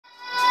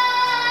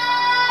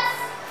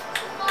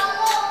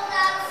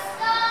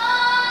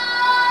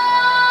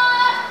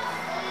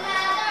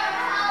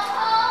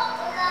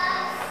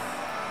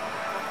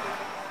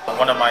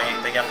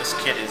of the youngest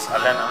kid is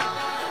ALENA.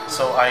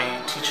 So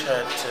I teach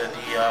her at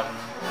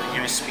the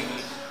USB.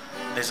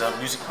 There's a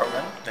music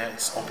program that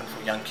is open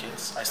for young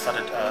kids. I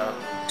started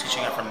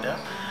teaching her from there.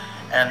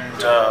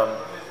 And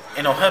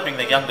you know, her being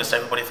the youngest,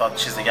 everybody thought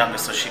she's the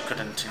youngest, so she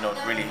couldn't, you know,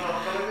 really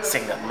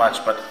sing that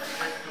much. But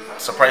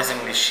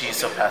surprisingly, she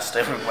surpassed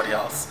everybody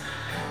else.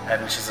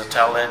 And she's a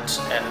talent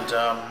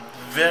and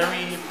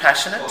very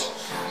passionate,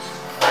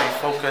 very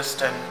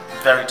focused, and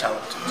very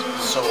talented.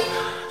 So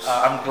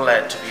I'm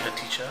glad to be her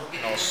teacher,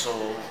 and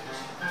also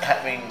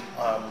having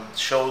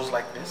shows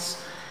like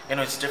this. You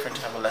know, it's different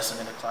to have a lesson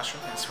in the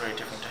classroom. It's very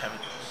different to have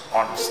it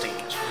on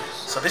stage.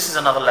 So this is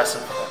another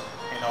lesson for them.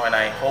 You know, and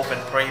I hope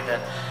and pray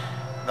that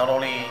not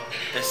only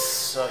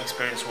this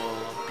experience will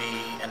be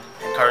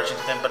encouraging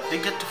to them, but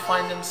they get to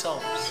find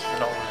themselves. You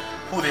know,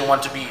 who they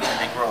want to be when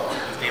they grow up.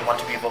 If they want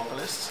to be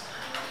vocalists,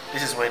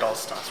 this is where it all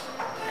starts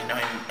from. You know,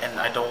 and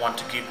I don't want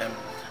to give them.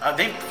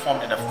 They've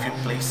performed in a few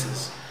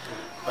places,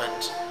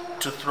 but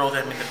to throw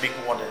them in the big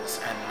waters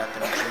and let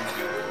them dream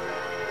big,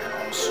 and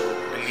also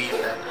believe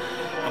that,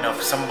 you know,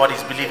 if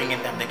somebody's believing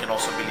in them, they can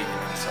also believe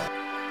in themselves.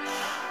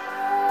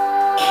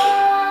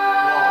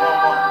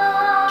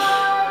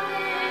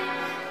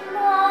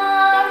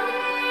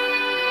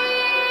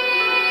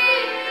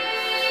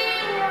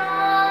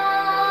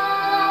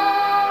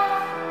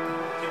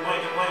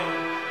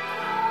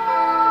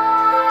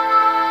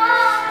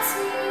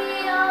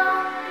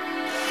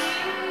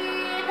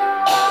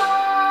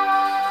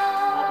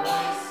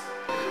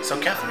 So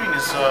Catherine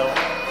is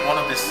one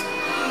of the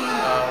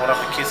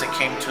kids that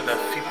came to the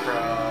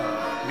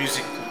FPRA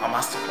Music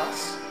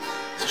Masterclass.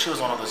 So she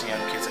was one of those young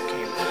kids that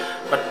came.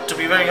 But to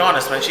be very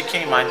honest, when she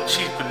came,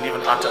 she couldn't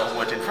even utter a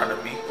word in front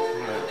of me.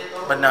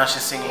 But now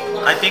she's singing.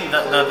 I think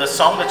the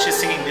song that she's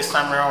singing this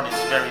time around is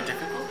very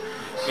difficult.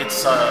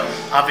 It's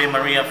Ave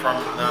Maria from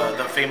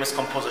the famous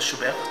composer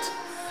Schubert.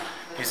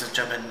 He's a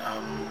German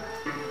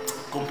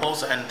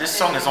composer, and this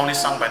song is only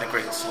sung by the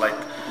greats, like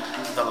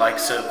the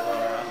likes of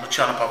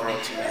Luciano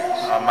Pavarotti,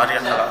 Maria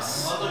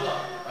Callas,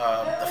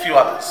 a few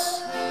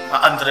others,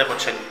 Andrea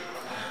Bocelli.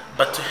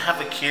 But to have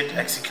a kid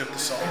execute the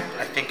song,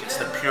 I think it's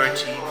the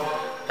purity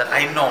that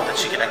I know that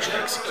she can actually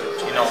execute,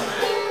 you know,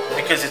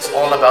 because it's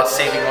all about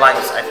saving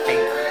lives. I think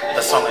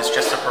the song is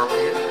just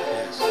appropriate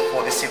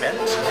for this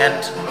event,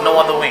 and no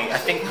other way. I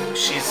think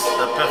she's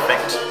the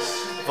perfect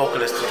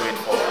vocalist to do it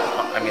for,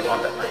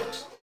 on that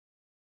night.